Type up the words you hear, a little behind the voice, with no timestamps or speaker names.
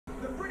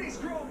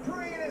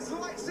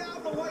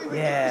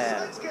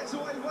Yeah.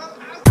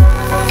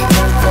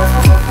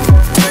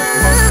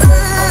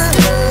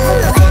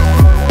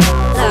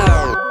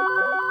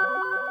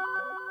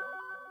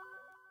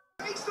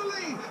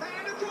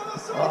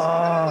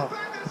 Oh.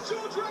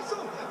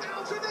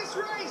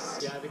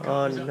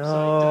 Oh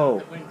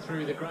no.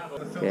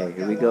 Okay,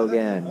 here we go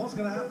again. What's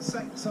going to happen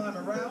second time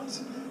around?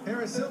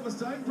 Here at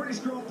Silverstone, British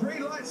Grand Prix,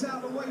 lights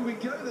out, away we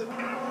go.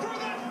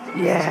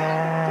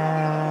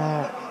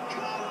 Yeah.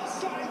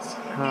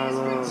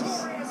 Carlos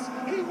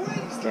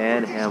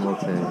and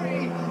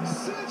Hamilton.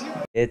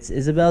 It's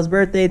Isabel's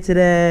birthday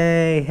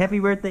today. Happy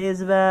birthday,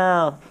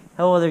 Isabel.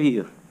 How old are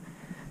you?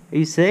 Are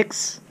you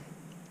 6?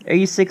 Are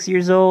you 6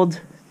 years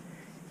old?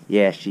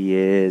 Yeah, she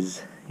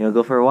is. You wanna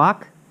go for a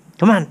walk?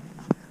 Come on.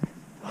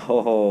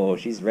 Oh,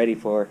 she's ready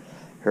for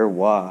her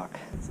walk.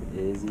 It's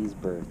Izzy's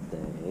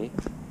birthday,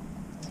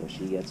 so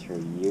she gets her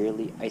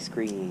yearly ice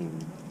cream.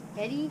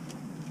 Ready?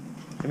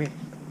 Come here.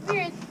 Come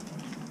here.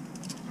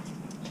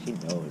 She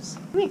knows.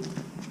 Come here.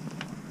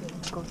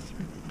 Go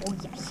through. Oh,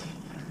 yes.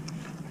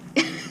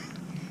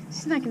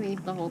 She's not gonna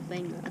eat the whole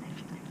thing, though.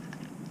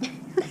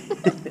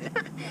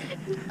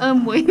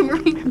 I'm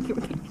wavering.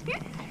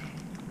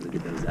 Look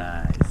at those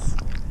eyes.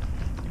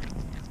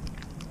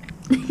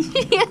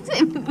 She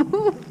hasn't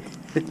moved.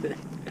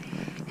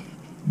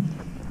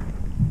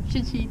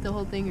 Should she eat the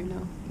whole thing or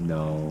no?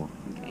 No.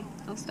 Okay,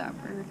 I'll stop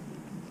her.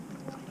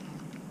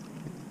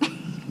 She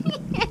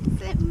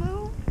hasn't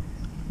moved.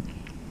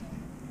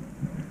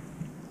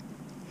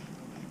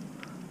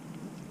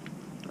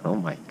 Oh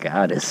my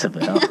God,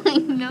 Isabel. I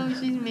know,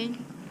 she's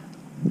making...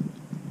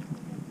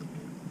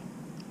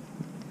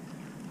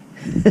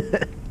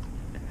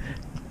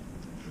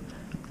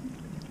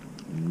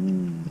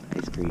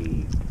 Ice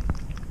cream.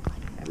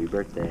 Happy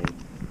birthday.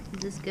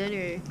 Is this good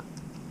or...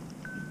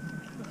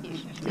 Here,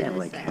 Yeah,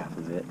 like half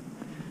of it.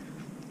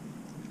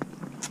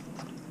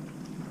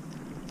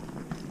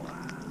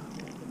 Wow.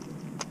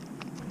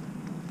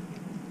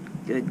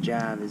 Good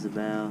job,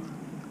 Isabel.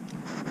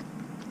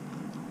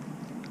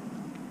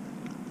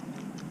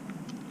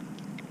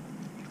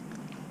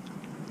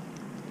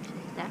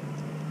 That.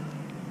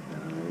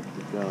 Alright,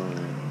 keep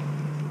going.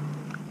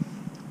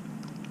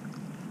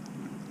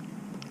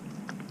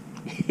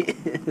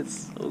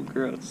 It's so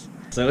gross.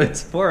 So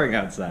it's pouring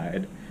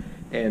outside,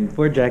 and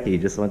poor Jackie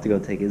just went to go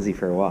take Izzy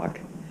for a walk,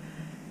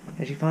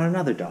 and she found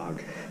another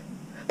dog.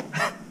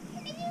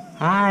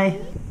 Hi.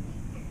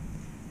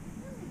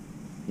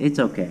 It's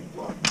okay.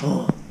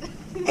 Oh.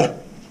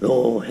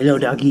 Oh, hello,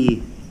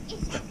 doggy.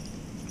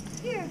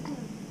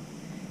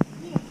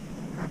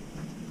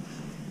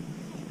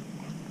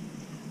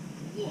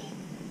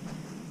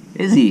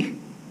 Izzy,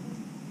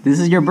 this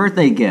is your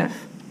birthday gift.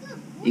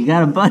 You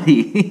got a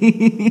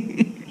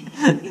buddy.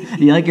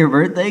 You like your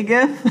birthday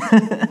gift?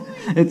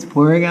 It's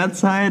pouring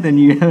outside and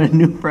you have a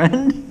new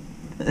friend?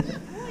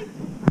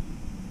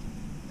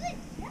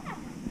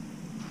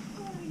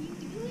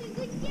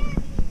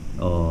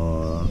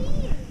 Oh.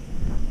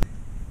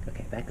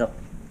 Okay, back up.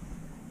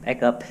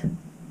 Back up.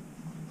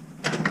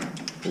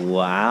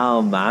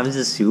 Wow, Mom's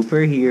a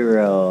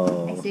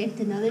superhero. I saved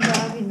another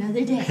dog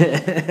another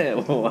day.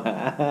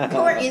 Wow.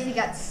 Poor Izzy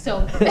got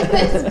so wet.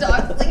 This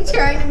dog's like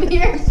trying to meet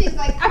her. She's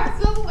like,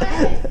 I'm so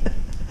wet.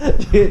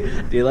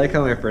 Do you like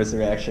how my first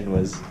reaction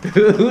was,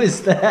 who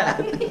is that?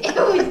 It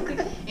was,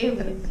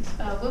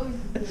 what was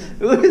it?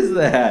 Who is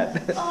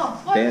that? Oh,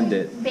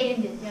 Bandit.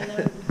 Bandit, yeah,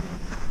 that was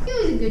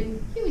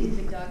he was a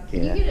good dog.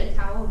 Can Yeah. you get a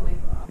towel and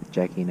wipe her off?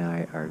 Jackie and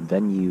I are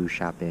venue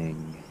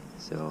shopping.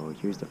 So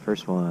here's the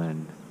first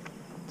one.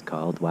 It's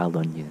called Wild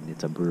Onion.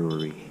 It's a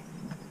brewery.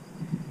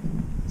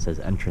 It says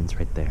entrance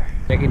right there.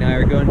 Jackie and I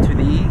are going to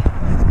the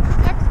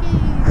Sox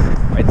game.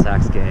 White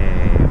Sox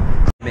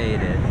game.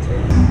 Made it.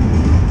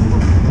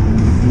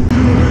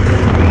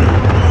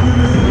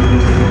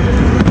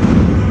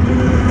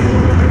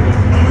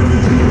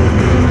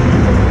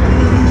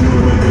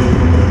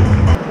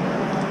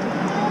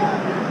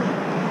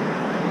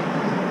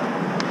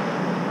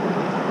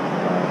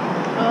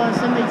 Oh,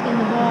 somebody's getting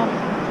the ball.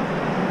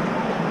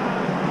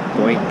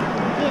 Boink.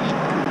 Get it.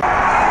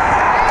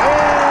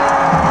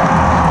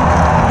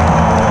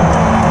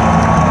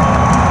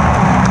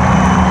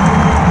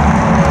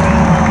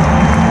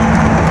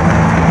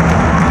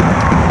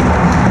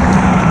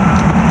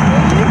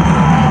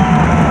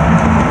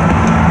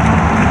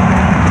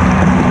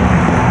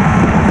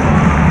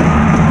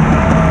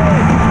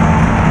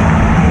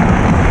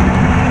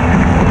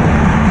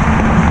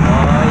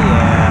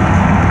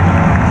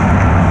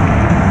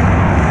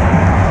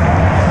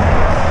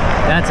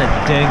 That's a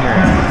dinger.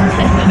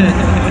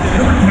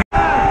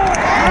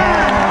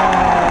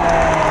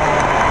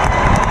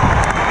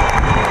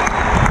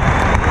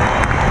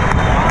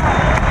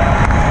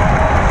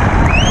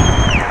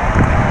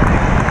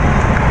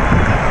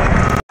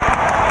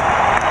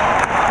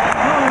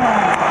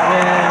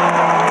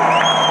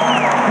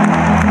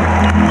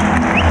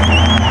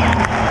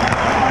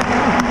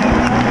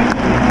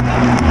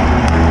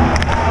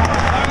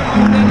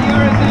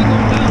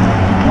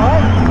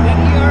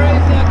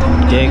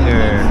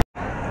 Dinger.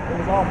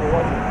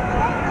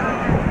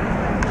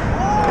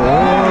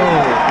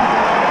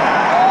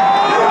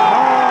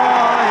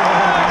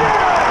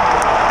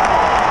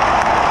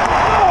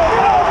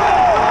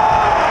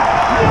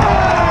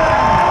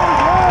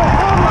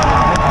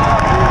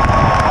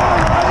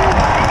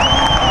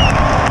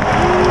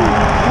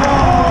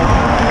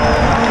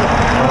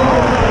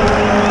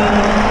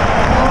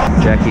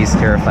 Jackie's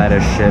terrified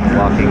as shit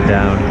walking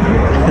down.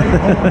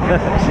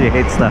 She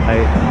hates the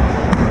height.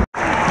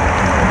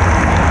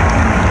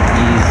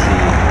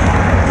 Easy.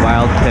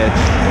 Wild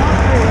pitch.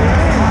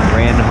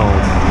 Ran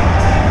home.